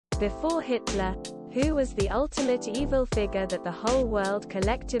Before Hitler, who was the ultimate evil figure that the whole world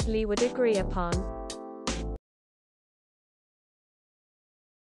collectively would agree upon?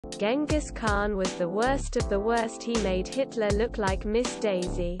 Genghis Khan was the worst of the worst. He made Hitler look like Miss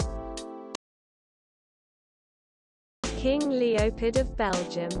Daisy. King Leopold of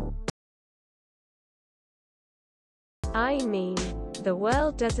Belgium. I mean, the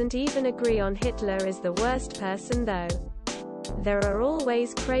world doesn't even agree on Hitler as the worst person though. There are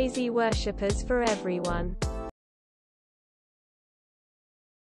always crazy worshippers for everyone.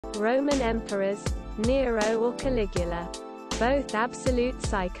 Roman emperors, Nero or Caligula. Both absolute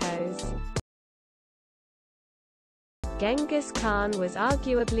psychos. Genghis Khan was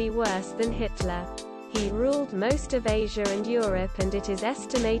arguably worse than Hitler. He ruled most of Asia and Europe, and it is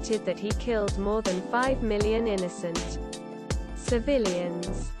estimated that he killed more than 5 million innocent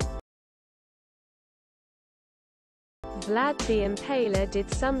civilians. Vlad the Impaler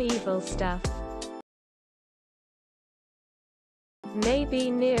did some evil stuff. Maybe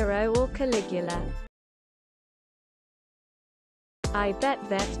Nero or Caligula. I bet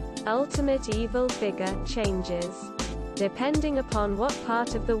that ultimate evil figure changes depending upon what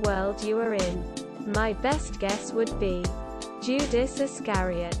part of the world you are in. My best guess would be Judas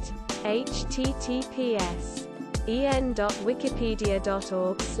Iscariot.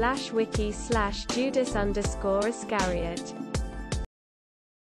 https://wikipedia.org/wiki/Judas_Iscariot.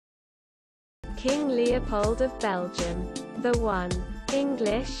 King Leopold of Belgium. The one.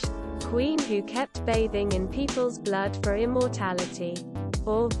 English queen who kept bathing in people's blood for immortality.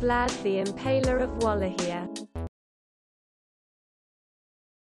 Or Vlad the Impaler of Wallachia.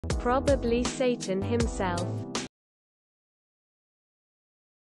 Probably Satan himself.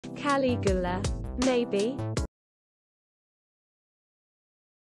 Caligula. Maybe?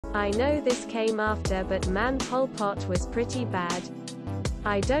 I know this came after, but man, Pol Pot was pretty bad.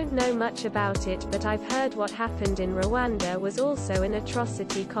 I don't know much about it, but I've heard what happened in Rwanda was also an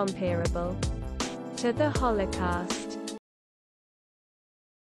atrocity comparable to the Holocaust.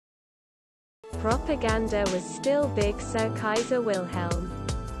 Propaganda was still big. Sir Kaiser Wilhelm.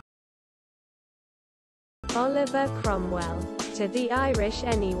 Oliver Cromwell. To the Irish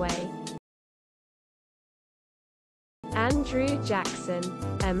anyway. Andrew Jackson.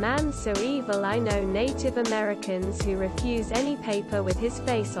 A man so evil I know Native Americans who refuse any paper with his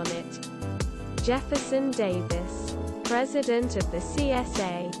face on it. Jefferson Davis. President of the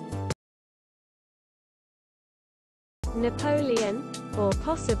CSA. Napoleon? Or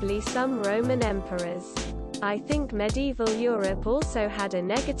possibly some Roman emperors. I think medieval Europe also had a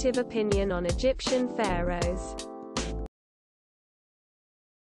negative opinion on Egyptian pharaohs.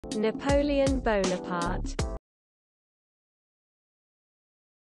 Napoleon Bonaparte.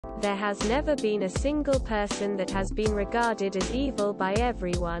 There has never been a single person that has been regarded as evil by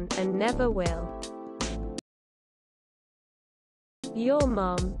everyone, and never will. Your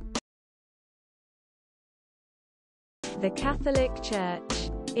mom. The Catholic Church.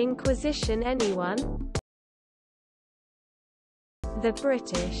 Inquisition. Anyone? The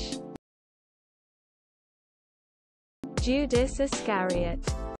British. Judas Iscariot.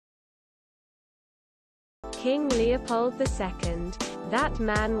 King Leopold II. That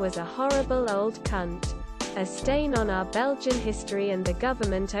man was a horrible old cunt. A stain on our Belgian history, and the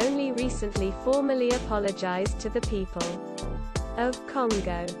government only recently formally apologized to the people of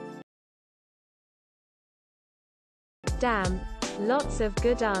Congo. Damn. Lots of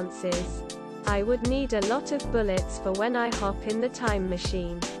good answers. I would need a lot of bullets for when I hop in the time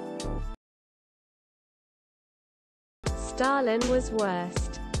machine. Stalin was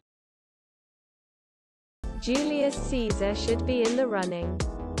worst. Julius Caesar should be in the running.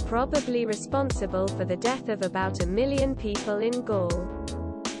 Probably responsible for the death of about 1 million people in Gaul.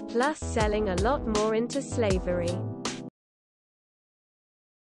 Plus selling a lot more into slavery.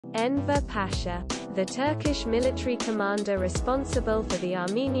 Enver Pasha. The Turkish military commander responsible for the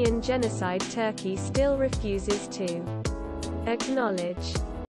Armenian genocide Turkey still refuses to acknowledge.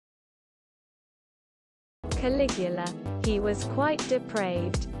 Caligula. He was quite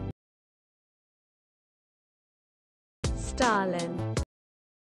depraved. Stalin.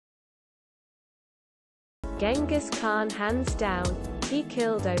 Genghis Khan hands down. He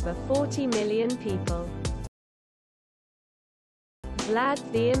killed over 40 million people. Vlad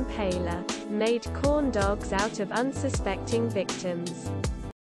the Impaler. Made corn dogs out of unsuspecting victims.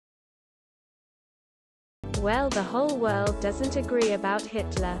 Well, the whole world doesn't agree about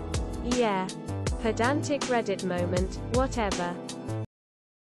Hitler. Yeah. Pedantic Reddit moment, whatever.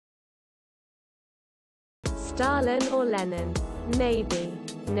 Stalin or Lenin? Maybe.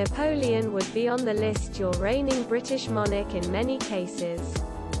 Napoleon would be on the list. Your reigning British monarch in many cases.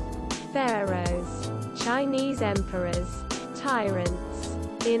 pharaohs, Chinese emperors, tyrants.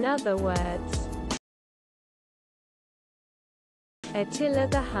 In other words, Attila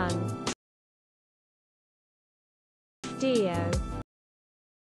the Hun. Dio.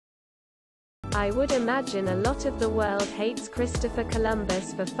 I would imagine a lot of the world hates Christopher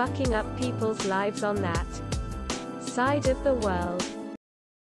Columbus for fucking up people's lives on that side of the world.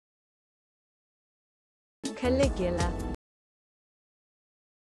 Caligula.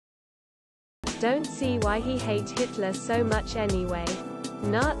 Don't see why he hates Hitler so much anyway.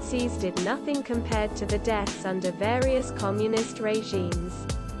 Nazis did nothing compared to the deaths under various communist regimes.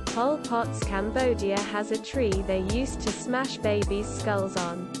 Pol Pot's Cambodia has a tree they used to smash babies' skulls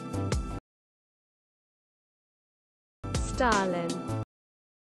on. Stalin.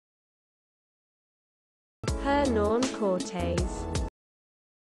 Hernan Cortés.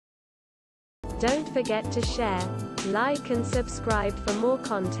 Don't forget to share, like and subscribe for more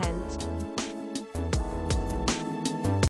content.